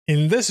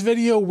In this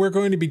video, we're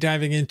going to be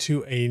diving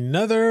into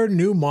another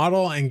new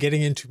model and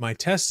getting into my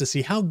test to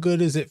see how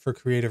good is it for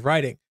creative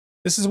writing.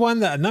 This is one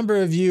that a number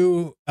of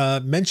you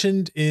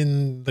mentioned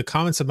in the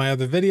comments of my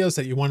other videos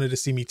that you wanted to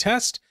see me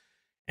test.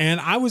 And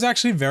I was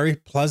actually very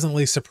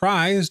pleasantly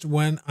surprised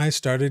when I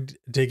started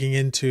digging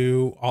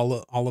into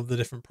all of the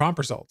different prompt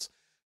results.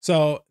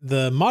 So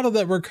the model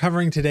that we're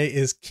covering today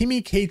is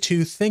Kimi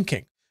K2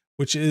 Thinking,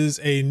 which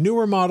is a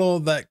newer model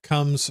that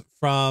comes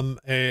from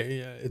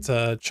it's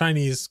a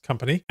Chinese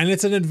company, and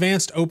it's an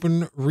advanced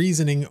open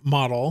reasoning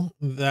model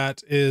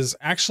that is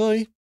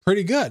actually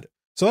pretty good.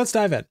 So let's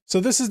dive in. So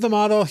this is the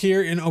model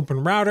here in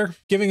OpenRouter,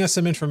 giving us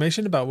some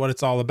information about what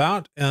it's all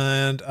about.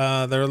 And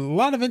there are a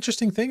lot of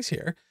interesting things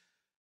here.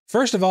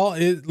 First of all,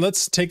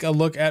 let's take a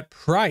look at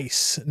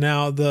price.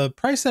 Now, the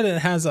price that it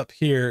has up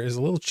here is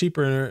a little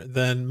cheaper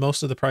than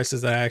most of the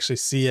prices that I actually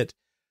see it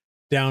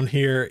down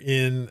here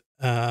in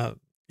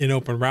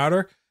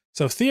OpenRouter.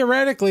 So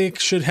theoretically,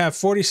 it should have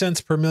 40 cents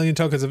per million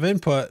tokens of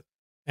input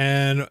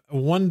and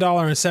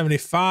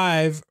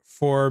 $1.75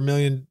 for a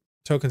million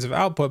tokens of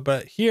output.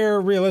 But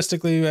here,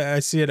 realistically, I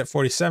see it at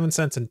 47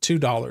 cents and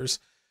 $2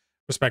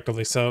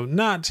 respectively. So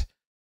not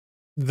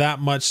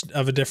that much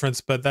of a difference,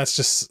 but that's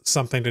just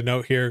something to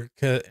note here.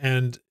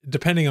 And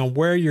depending on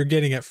where you're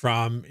getting it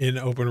from in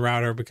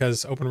OpenRouter,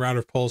 because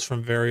OpenRouter pulls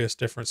from various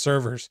different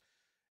servers,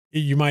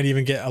 you might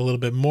even get a little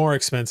bit more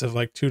expensive,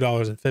 like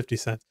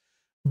 $2.50.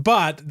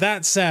 But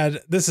that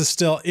said, this is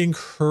still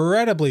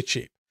incredibly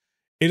cheap.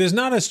 It is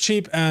not as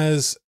cheap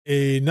as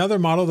another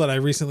model that I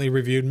recently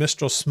reviewed,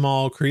 Mistral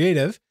Small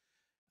Creative.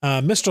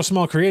 Mistral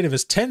Small Creative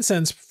is 10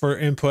 cents for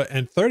input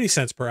and 30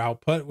 cents per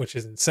output, which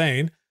is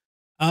insane.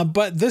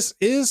 But this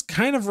is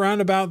kind of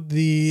round about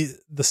the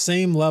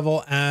same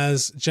level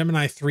as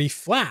Gemini 3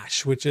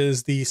 Flash, which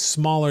is the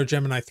smaller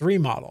Gemini 3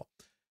 model.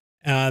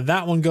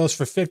 That one goes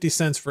for 50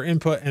 cents for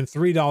input and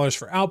 $3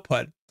 for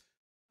output.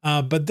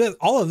 But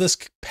all of this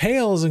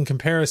pales in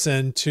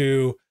comparison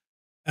to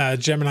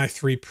Gemini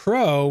 3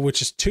 Pro,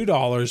 which is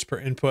 $2 per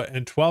input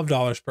and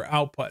 $12 per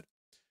output.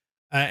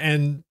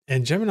 And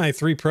Gemini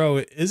 3 Pro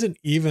isn't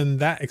even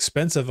that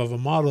expensive of a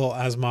model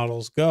as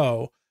models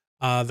go.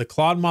 The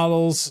Claude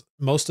models,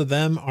 most of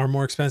them are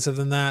more expensive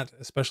than that,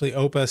 especially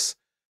Opus.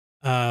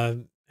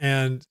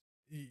 And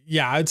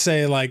yeah, I'd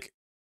say like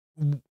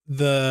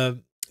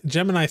the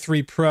Gemini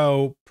 3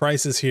 Pro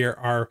prices here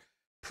are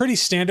pretty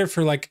standard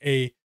for like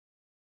a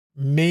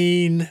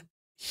main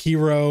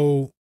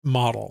hero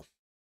model,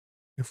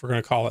 if we're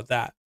going to call it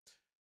that.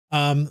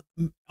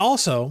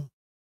 Also,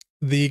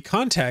 the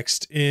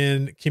context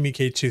in Kimi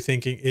K2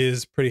 Thinking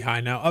is pretty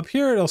high. Now up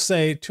here, it'll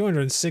say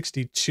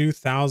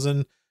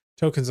 262,000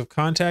 tokens of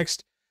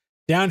context.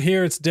 Down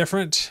here, it's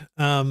different.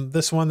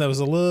 This one that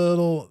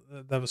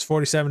was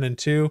 47 and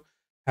 2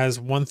 has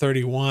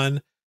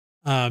 131.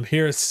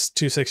 Here it's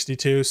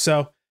 262.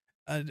 So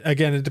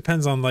again, it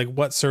depends on like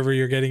what server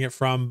you're getting it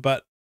from,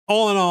 but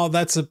all in all,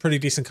 that's a pretty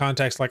decent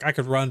context. Like I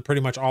could run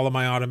pretty much all of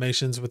my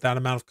automations with that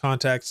amount of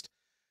context.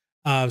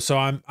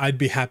 So I'd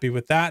be happy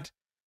with that.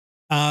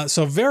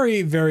 So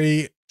very,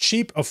 very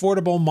cheap,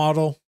 affordable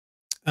model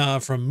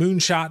from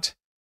Moonshot.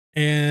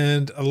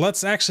 And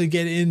let's actually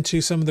get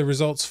into some of the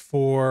results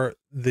for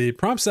the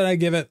prompts that I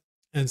give it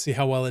and see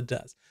how well it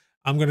does.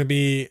 I'm going to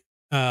be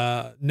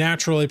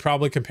naturally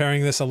probably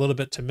comparing this a little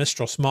bit to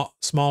Mistral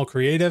Small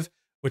Creative,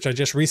 which I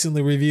just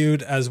recently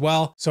reviewed as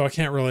well. So I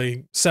can't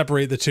really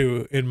separate the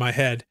two in my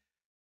head.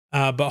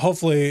 But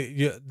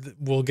hopefully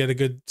we'll get a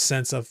good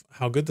sense of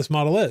how good this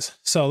model is.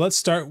 So let's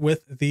start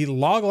with the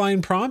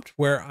logline prompt,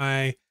 where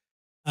I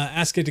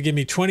ask it to give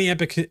me 20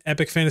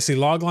 epic fantasy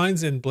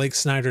loglines in Blake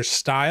Snyder's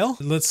style.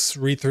 Let's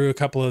read through a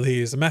couple of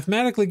these. A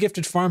mathematically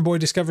gifted farm boy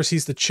discovers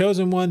he's the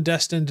chosen one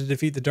destined to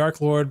defeat the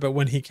Dark Lord, but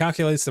when he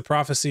calculates the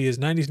prophecy is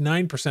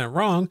 99%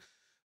 wrong,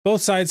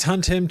 both sides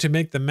hunt him to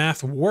make the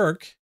math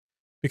work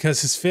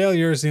because his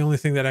failure is the only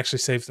thing that actually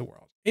saves the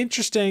world.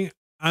 Interesting.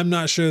 I'm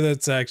not sure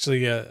that's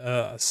actually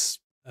a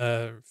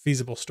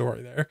feasible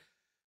story there.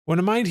 When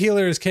a mind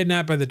healer is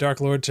kidnapped by the Dark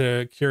Lord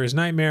to cure his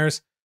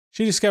nightmares,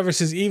 she discovers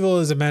his evil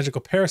is a magical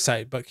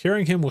parasite, but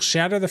curing him will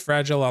shatter the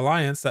fragile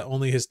alliance that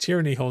only his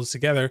tyranny holds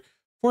together,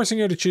 forcing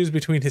her to choose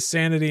between his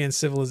sanity and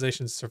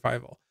civilization's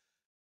survival.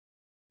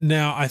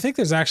 Now, I think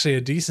there's actually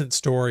a decent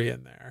story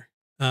in there.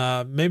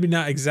 Maybe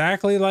not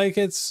exactly like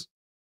it's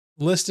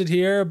listed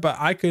here, but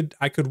I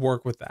could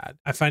work with that.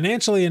 A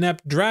financially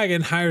inept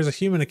dragon hires a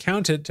human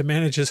accountant to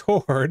manage his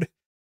hoard.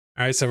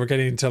 All right, so we're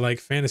getting into like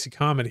fantasy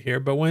comedy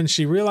here, but when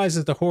she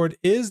realizes the hoard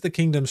is the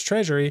kingdom's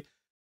treasury,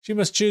 she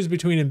must choose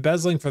between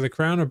embezzling for the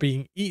crown or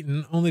being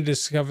eaten, only to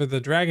discover the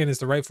dragon is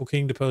the rightful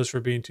king deposed for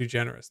being too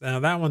generous. Now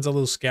that one's a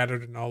little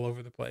scattered and all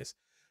over the place.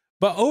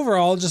 But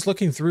overall, just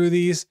looking through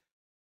these,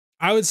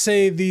 I would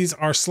say these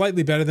are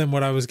slightly better than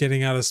what I was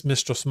getting out of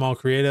Mistral Small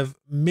Creative.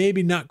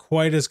 Maybe not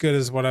quite as good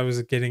as what I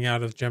was getting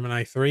out of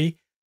Gemini 3,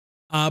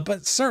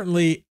 but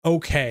certainly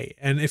okay.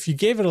 And if you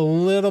gave it a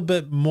little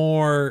bit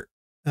more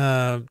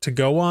to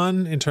go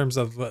on in terms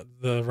of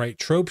the right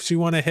tropes you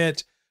want to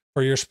hit,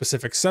 for your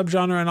specific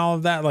subgenre and all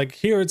of that. Like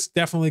here, it's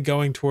definitely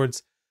going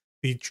towards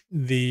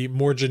the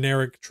more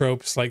generic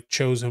tropes like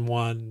Chosen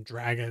One,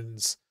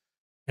 dragons,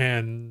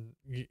 and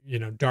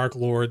Dark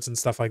Lords and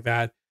stuff like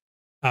that.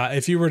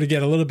 If you were to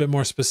get a little bit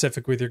more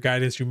specific with your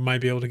guidance, you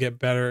might be able to get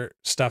better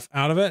stuff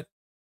out of it.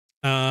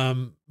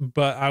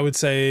 But I would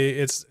say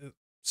it's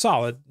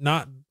solid,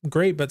 not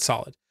great, but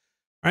solid.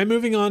 All right,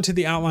 moving on to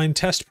the outline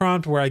test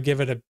prompt, where I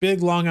give it a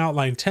big long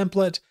outline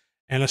template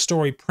and a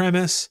story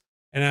premise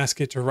and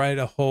ask it to write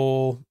a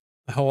whole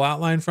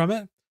outline from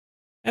it.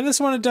 And this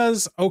one, it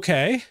does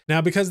okay. Now,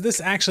 because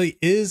this actually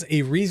is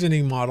a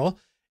reasoning model,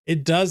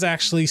 it does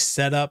actually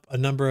set up a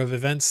number of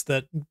events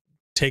that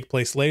take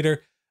place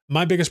later.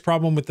 My biggest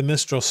problem with the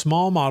Mistral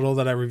small model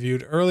that I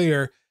reviewed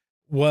earlier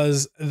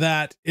was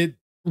that it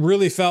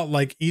really felt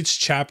like each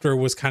chapter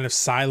was kind of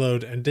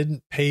siloed and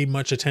didn't pay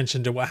much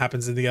attention to what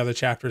happens in the other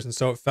chapters. And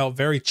so it felt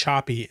very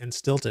choppy and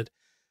stilted.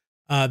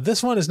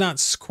 This one is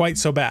not quite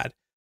so bad.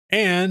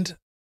 And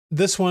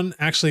this one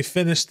actually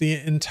finished the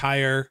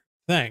entire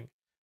thing.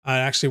 I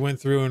actually went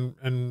through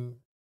and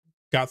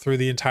got through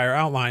the entire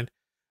outline.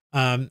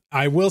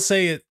 I will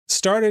say it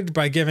started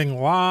by giving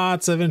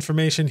lots of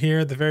information here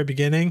at the very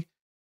beginning.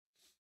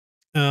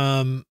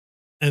 And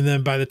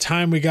then by the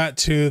time we got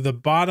to the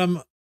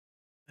bottom,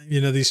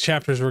 these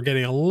chapters were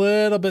getting a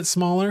little bit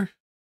smaller,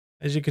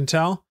 as you can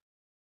tell.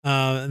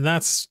 And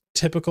that's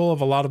typical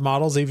of a lot of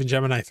models. Even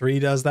Gemini 3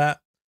 does that.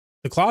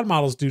 The Claude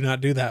models do not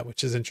do that,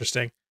 which is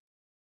interesting.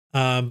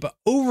 But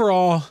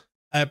overall,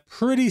 a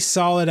pretty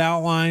solid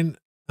outline.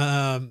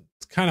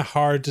 It's kind of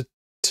hard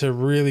to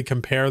really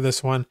compare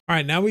this one. All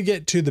right, now we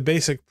get to the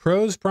basic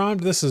prose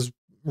prompt. This is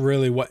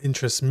really what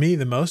interests me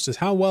the most, is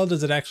how well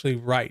does it actually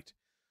write?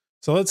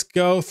 So let's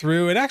go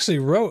through. It actually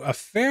wrote a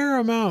fair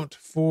amount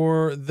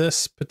for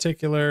this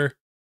particular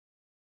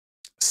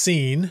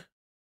scene.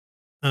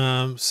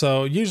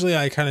 So usually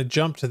I kind of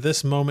jump to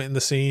this moment in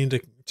the scene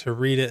to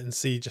read it and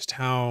see just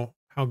how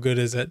good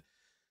is it.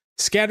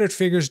 Scattered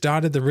figures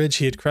dotted the ridge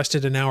he had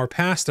crested an hour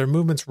past, their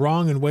movements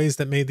wrong in ways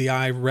that made the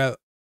eye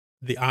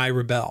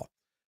rebel.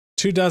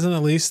 24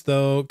 at least,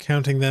 though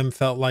counting them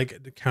felt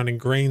like counting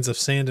grains of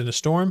sand in a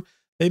storm.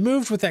 They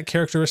moved with that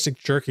characteristic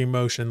jerking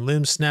motion,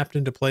 limbs snapped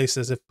into place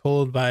as if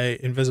pulled by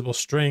invisible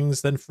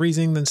strings, then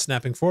freezing, then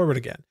snapping forward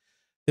again.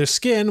 Their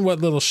skin,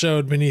 what little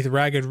showed beneath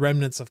ragged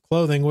remnants of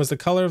clothing, was the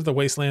color of the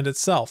wasteland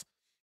itself,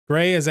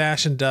 gray as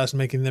ash and dust,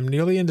 making them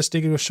nearly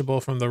indistinguishable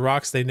from the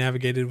rocks they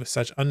navigated with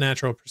such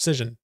unnatural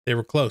precision. They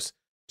were close,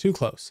 too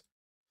close.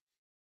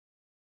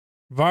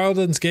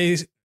 Varldon's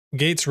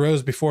gates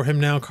rose before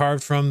him now,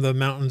 carved from the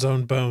mountain's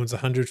own bones,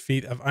 100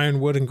 feet of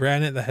ironwood and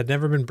granite that had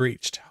never been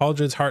breached.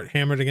 Haldred's heart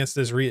hammered against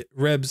his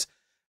ribs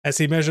as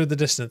he measured the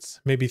distance,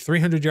 maybe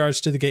 300 yards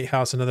to the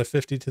gatehouse, another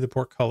 50 to the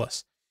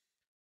portcullis.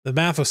 The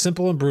math was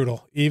simple and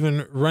brutal.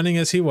 Even running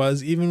as he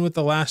was, even with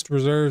the last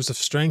reserves of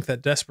strength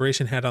that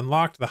desperation had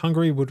unlocked, the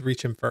hungry would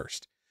reach him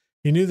first.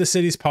 He knew the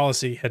city's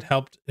policy, had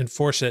helped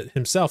enforce it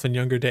himself in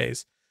younger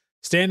days,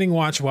 standing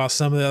watch while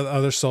some of the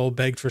other soul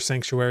begged for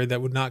sanctuary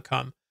that would not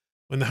come.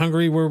 When the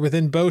hungry were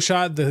within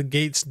bowshot, the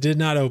gates did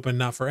not open,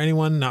 not for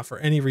anyone, not for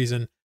any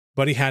reason,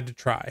 but he had to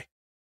try.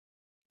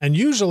 And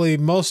usually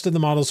most of the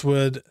models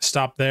would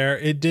stop there.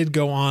 It did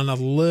go on a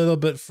little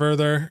bit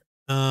further,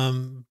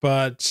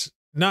 but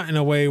not in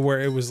a way where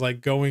it was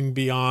like going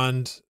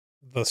beyond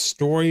the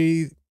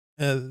story,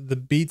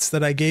 the beats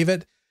that I gave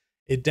it.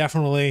 It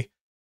definitely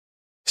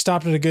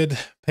stopped at a good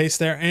pace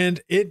there,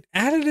 and it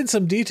added in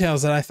some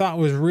details that I thought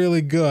was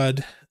really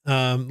good.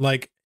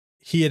 Like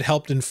he had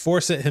helped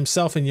enforce it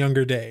himself in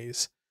younger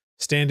days,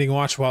 standing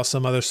watch while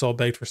some other soul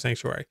begged for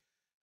sanctuary.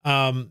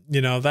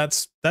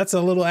 That's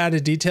a little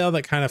added detail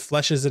that kind of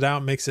fleshes it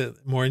out, makes it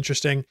more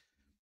interesting.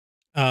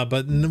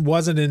 But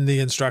wasn't in the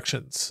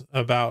instructions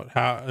about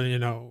how,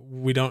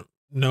 we don't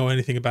know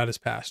anything about his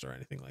past or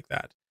anything like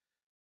that.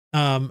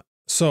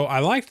 So I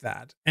liked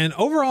that. And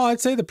overall,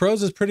 I'd say the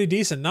prose is pretty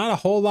decent. Not a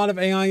whole lot of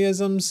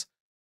AI-isms,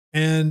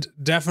 and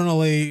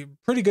definitely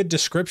pretty good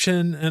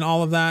description and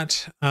all of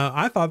that.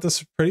 I thought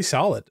this was pretty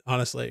solid,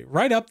 honestly.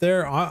 Right up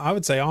there, I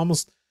would say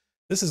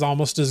this is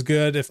almost as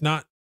good, if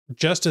not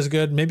just as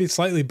good, maybe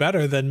slightly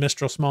better than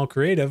Mistral Small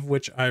Creative,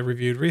 which I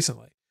reviewed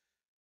recently.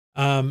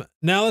 Now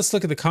let's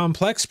look at the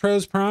complex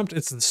prose prompt.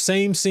 It's the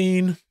same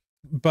scene,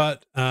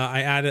 but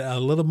I added a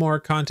little more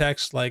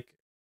context, like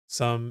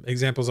some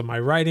examples of my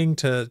writing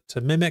to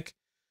mimic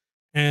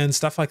and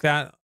stuff like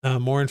that.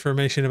 More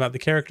information about the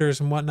characters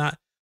and whatnot.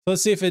 So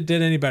let's see if it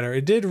did any better.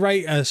 It did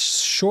write a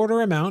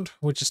shorter amount,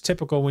 which is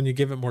typical when you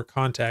give it more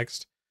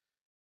context.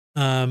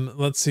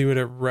 Let's see what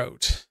it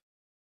wrote.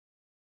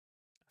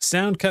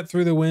 Sound cut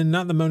through the wind,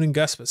 not the moaning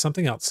gust, but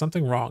something else,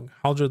 something wrong.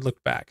 Haldred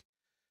looked back.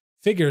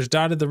 Figures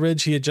dotted the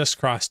ridge he had just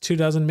crossed,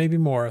 24, maybe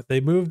more. They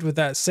moved with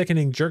that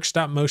sickening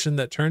jerk-stop motion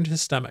that turned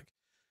his stomach.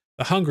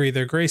 The hungry,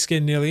 their gray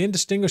skin nearly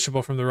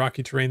indistinguishable from the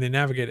rocky terrain they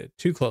navigated.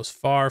 Too close,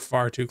 far,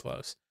 far too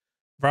close.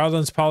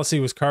 Varldon's policy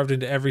was carved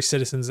into every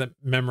citizen's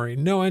memory.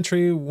 No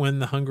entry when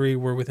the hungry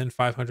were within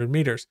 500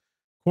 meters.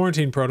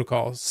 Quarantine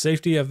protocols,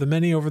 safety of the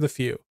many over the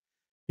few.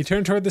 He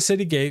turned toward the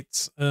city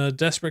gates, a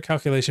desperate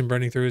calculation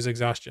burning through his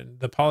exhaustion.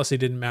 The policy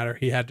didn't matter.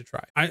 He had to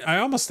try. I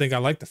almost think I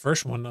like the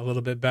first one a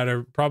little bit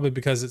better, probably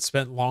because it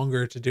spent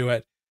longer to do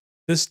it.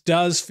 This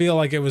does feel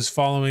like it was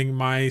following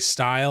my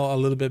style a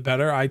little bit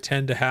better. I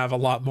tend to have a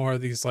lot more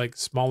of these like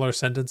smaller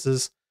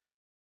sentences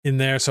in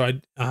there. So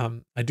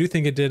I do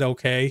think it did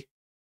okay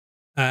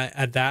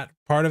at that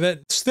part of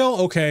it.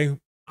 Still okay.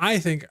 I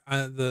think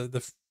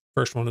the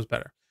first one was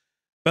better.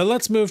 But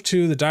let's move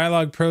to the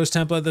dialogue prose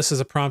template. This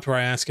is a prompt where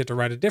I ask it to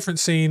write a different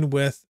scene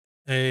with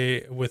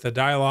a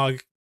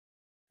dialogue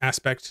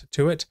aspect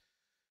to it.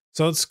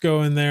 So let's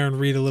go in there and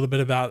read a little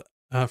bit about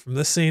from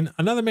this scene.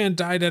 Another man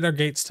died at our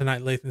gates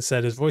tonight, Lathan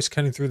said, his voice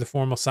cutting through the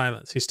formal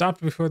silence. He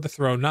stopped before the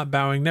throne, not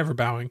bowing, never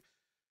bowing.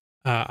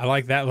 I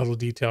like that little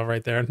detail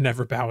right there,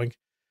 never bowing.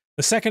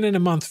 The second in a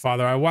month,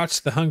 father. I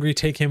watched the hungry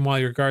take him while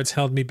your guards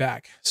held me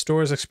back.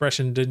 Storr's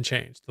expression didn't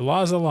change. The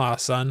law is the law,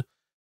 son.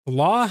 The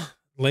law?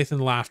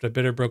 Lathan laughed, a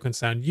bitter, broken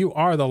sound. You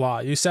are the law.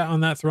 You sat on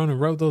that throne and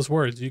wrote those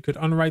words. You could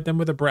unwrite them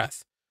with a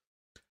breath.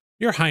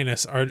 Your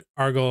Highness,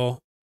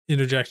 Argyle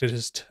interjected,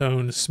 his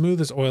tone smooth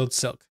as oiled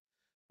silk.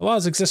 The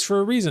laws exist for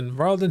a reason.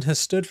 Varlden has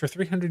stood for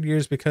 300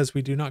 years because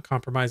we do not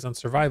compromise on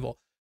survival.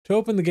 To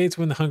open the gates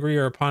when the hungry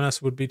are upon us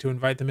would be to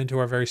invite them into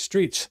our very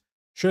streets.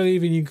 Surely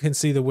even you can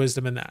see the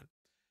wisdom in that.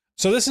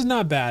 So this is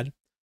not bad.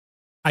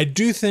 I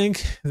do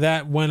think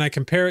that when I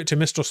compare it to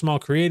Mistral Small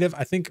Creative,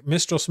 I think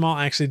Mistral Small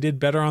actually did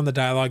better on the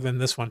dialogue than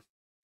this one,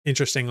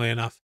 interestingly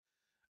enough.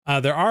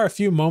 There are a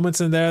few moments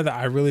in there that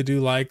I really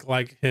do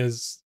like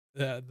his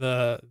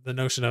the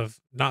notion of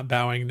not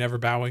bowing, never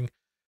bowing.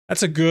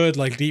 That's a good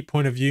like deep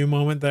point of view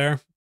moment there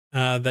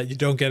that you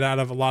don't get out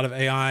of a lot of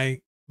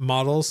AI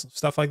models,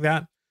 stuff like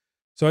that.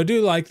 So I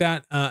do like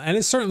that, and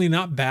it's certainly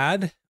not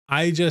bad.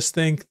 I just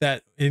think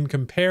that in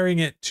comparing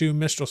it to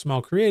Mistral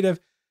Small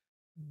Creative,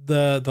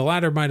 the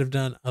latter might have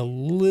done a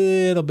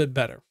little bit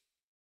better.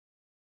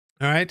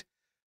 All right.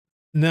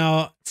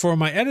 Now for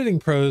my editing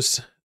prose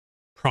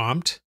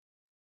prompt,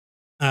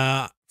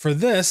 for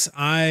this,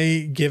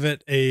 I give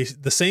it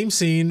the same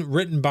scene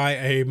written by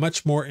a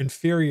much more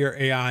inferior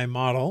AI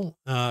model,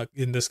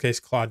 in this case,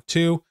 Claude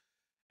 2,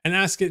 and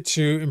ask it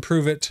to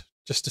improve it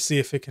just to see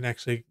if it can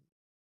actually,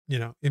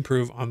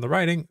 improve on the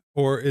writing,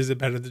 or is it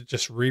better to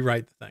just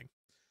rewrite the thing?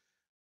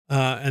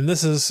 And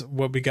this is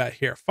what we got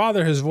here.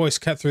 Father, his voice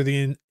cut through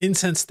the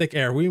incense thick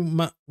air. We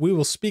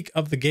will speak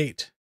of the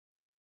gate.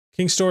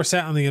 King Storr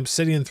sat on the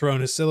obsidian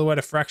throne, his silhouette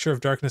a fracture of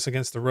darkness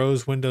against the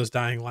rose window's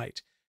dying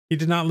light. He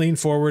did not lean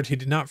forward. He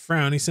did not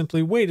frown. He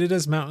simply waited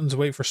as mountains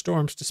wait for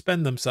storms to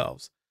spend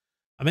themselves.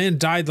 A man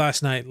died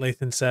last night,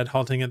 Lathan said,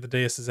 halting at the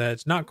dais'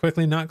 edge. Not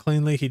quickly, not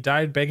cleanly. He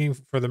died begging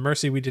for the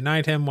mercy we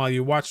denied him while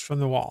you watched from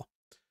the wall.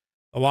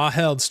 The law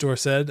held, Storr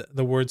said.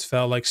 The words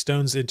fell like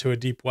stones into a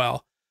deep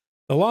well.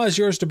 The law is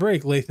yours to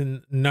break.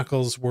 Lathan's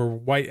knuckles were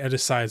white at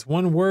his sides.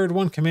 One word,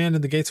 one command,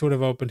 and the gates would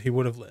have opened. He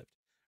would have lived.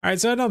 All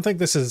right, so I don't think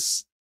this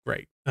is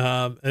great.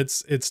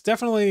 It's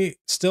definitely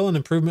still an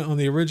improvement on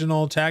the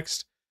original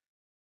text,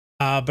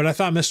 but I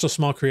thought Mistral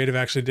Small Creative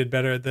actually did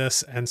better at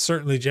this, and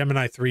certainly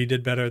Gemini 3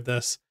 did better at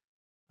this.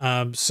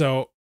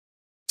 So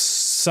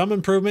some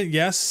improvement,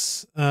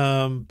 yes,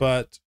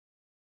 but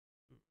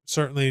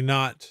certainly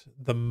not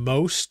the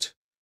most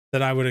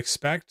that I would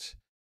expect,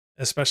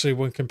 especially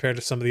when compared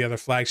to some of the other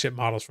flagship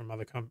models from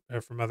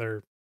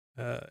other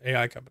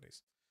AI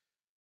companies.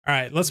 All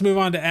right, let's move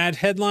on to add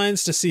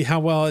headlines to see how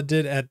well it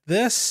did at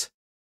this.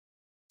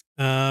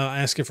 I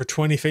asked it for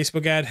 20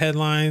 Facebook ad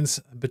headlines.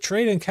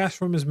 Betrayed and cast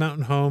from his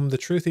mountain home, the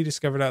truth he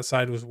discovered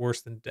outside was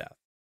worse than death.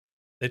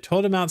 They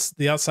told him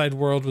the outside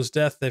world was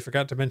death. They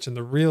forgot to mention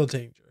the real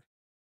danger.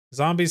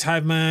 Zombies,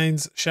 hive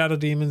minds, shadow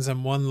demons,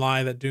 and one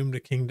lie that doomed a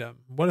kingdom.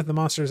 What if the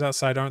monsters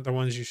outside aren't the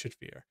ones you should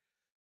fear?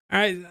 All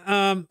right,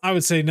 I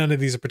would say none of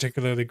these are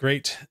particularly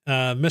great.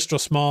 Mistral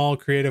Small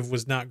Creative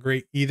was not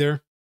great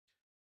either.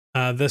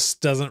 This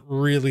doesn't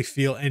really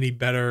feel any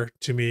better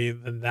to me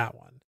than that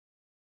one.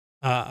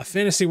 A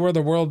fantasy where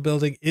the world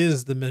building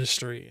is the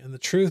mystery and the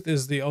truth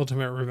is the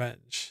ultimate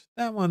revenge.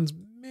 That one's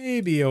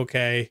maybe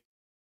okay,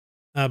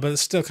 but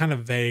it's still kind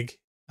of vague.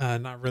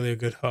 Not really a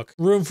good hook.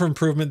 Room for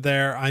improvement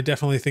there. I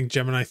definitely think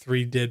Gemini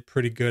 3 did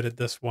pretty good at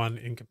this one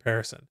in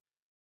comparison.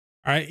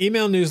 All right,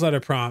 email newsletter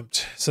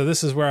prompt. So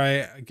this is where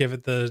I give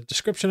it the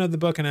description of the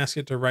book and ask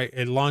it to write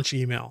a launch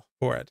email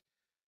for it.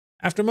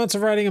 After months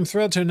of writing, I'm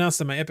thrilled to announce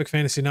that my epic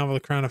fantasy novel,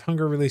 The Crown of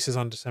Hunger, releases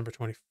on December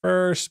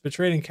 21st.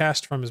 Betrayed and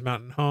cast from his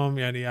mountain home,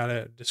 yada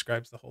yada,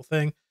 describes the whole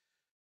thing.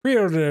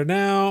 Pre-order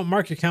now.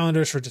 Mark your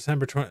calendars for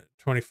December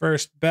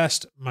 21st.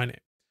 Best, my name.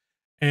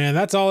 And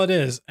that's all it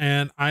is.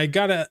 And I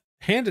gotta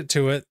hand it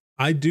to it.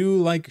 I do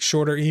like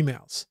shorter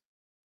emails.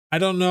 I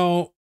don't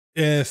know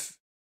if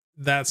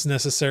that's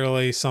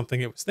necessarily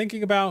something it was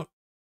thinking about,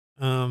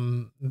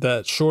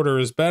 that shorter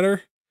is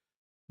better,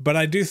 but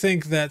I do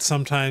think that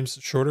sometimes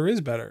shorter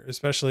is better,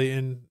 especially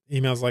in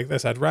emails like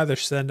this. I'd rather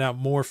send out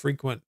more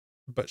frequent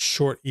but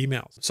short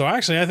emails. So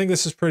actually I think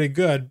this is pretty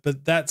good,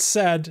 but that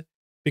said,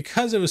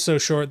 because it was so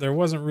short, there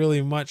wasn't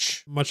really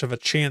much of a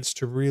chance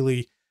to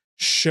really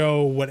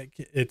show what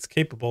it's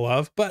capable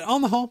of. But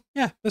on the whole,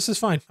 yeah, this is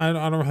fine. I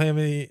don't really have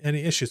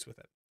any issues with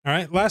it. All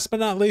right. Last but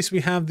not least,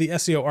 we have the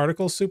SEO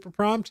article super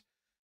prompt,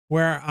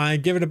 where I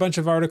give it a bunch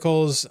of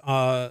articles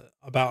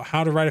about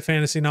how to write a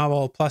fantasy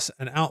novel, plus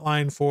an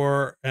outline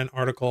for an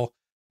article,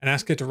 and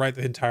ask it to write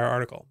the entire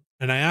article.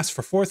 And I asked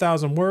for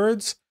 4,000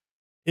 words.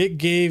 It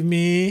gave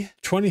me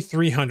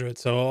 2,300.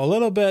 So a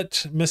little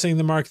bit missing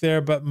the mark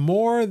there, but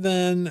more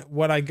than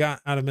what I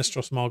got out of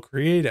Mistral Small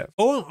Creative.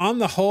 Oh, on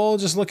the whole,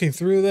 just looking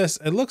through this,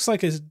 it looks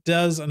like it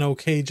does an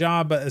okay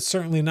job, but it's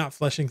certainly not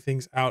fleshing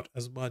things out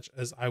as much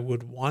as I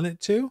would want it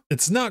to.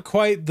 It's not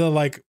quite the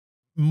like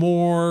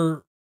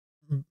more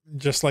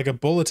just like a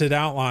bulleted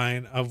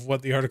outline of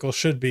what the article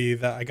should be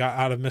that I got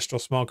out of Mistral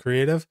Small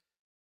Creative.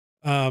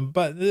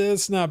 But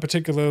it's not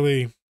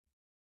particularly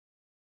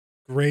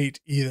great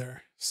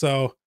either.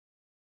 So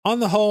on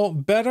the whole,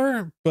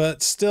 better,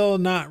 but still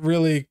not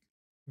really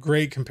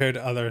great compared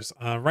to others.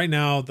 Right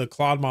now, the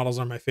Claude models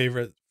are my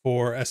favorite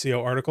for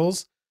SEO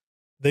articles.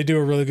 They do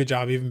a really good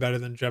job, even better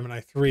than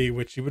Gemini 3,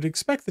 which you would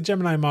expect the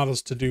Gemini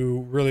models to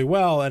do really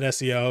well at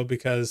SEO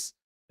because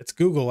it's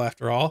Google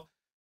after all.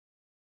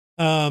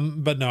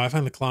 But no, I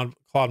find the Claude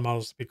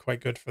models to be quite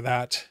good for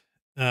that.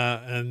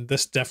 And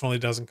this definitely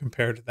doesn't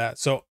compare to that.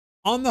 So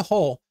on the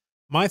whole,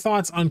 my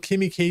thoughts on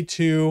Kimi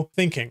K2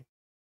 thinking.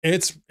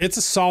 It's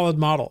a solid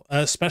model,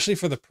 especially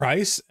for the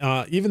price.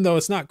 Even though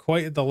it's not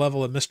quite at the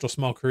level of Mistral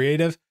Small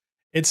Creative,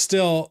 it's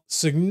still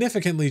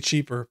significantly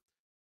cheaper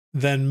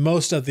than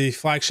most of the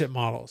flagship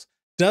models.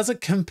 Does it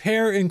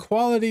compare in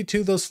quality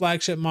to those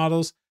flagship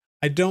models?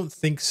 I don't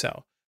think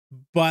so.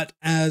 But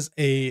as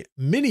a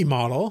mini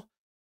model,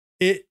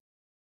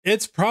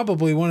 it's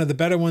probably one of the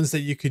better ones that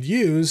you could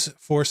use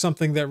for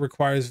something that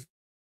requires,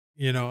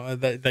 you know,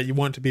 that you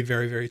want to be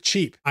very, very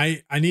cheap.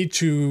 I need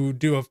to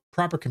do a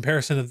proper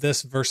comparison of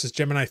this versus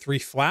Gemini 3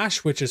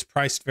 Flash, which is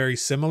priced very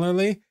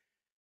similarly.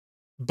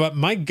 But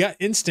my gut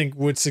instinct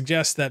would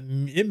suggest that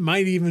it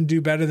might even do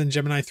better than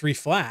Gemini 3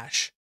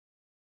 Flash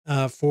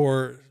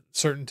for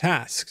certain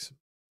tasks.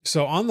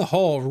 So on the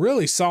whole,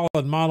 really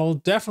solid model,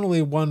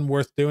 definitely one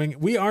worth doing.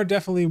 We are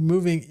definitely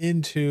moving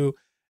into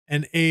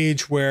an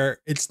age where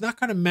it's not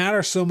going to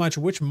matter so much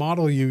which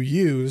model you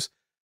use,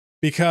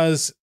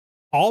 because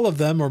all of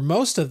them or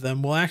most of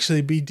them will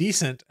actually be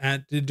decent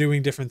at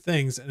doing different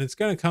things. And it's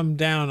going to come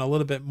down a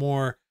little bit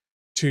more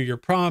to your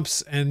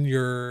prompts and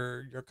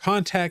your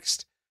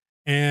context.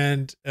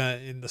 And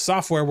in the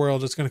software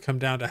world, it's going to come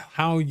down to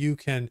how you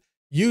can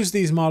use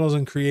these models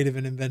in creative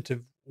and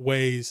inventive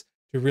ways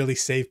to really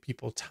save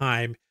people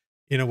time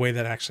in a way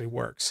that actually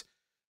works.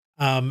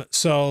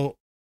 So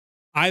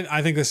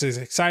I think this is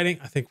exciting.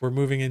 I think we're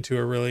moving into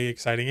a really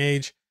exciting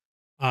age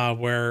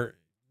where,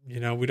 you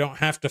know, we don't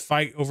have to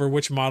fight over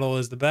which model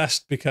is the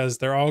best, because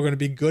they're all going to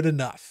be good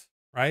enough,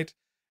 right?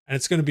 And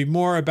it's going to be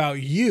more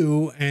about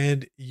you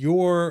and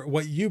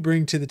what you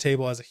bring to the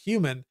table as a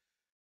human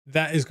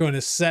that is going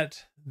to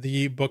set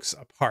the books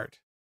apart.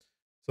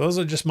 So those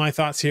are just my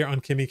thoughts here on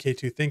Kimi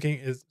K2 Thinking.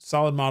 Is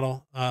solid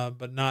model,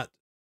 but not,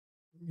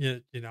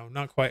 you know,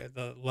 not quite at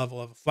the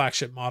level of a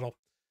flagship model.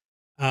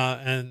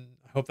 And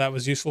I hope that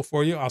was useful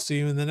for you. I'll see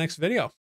you in the next video.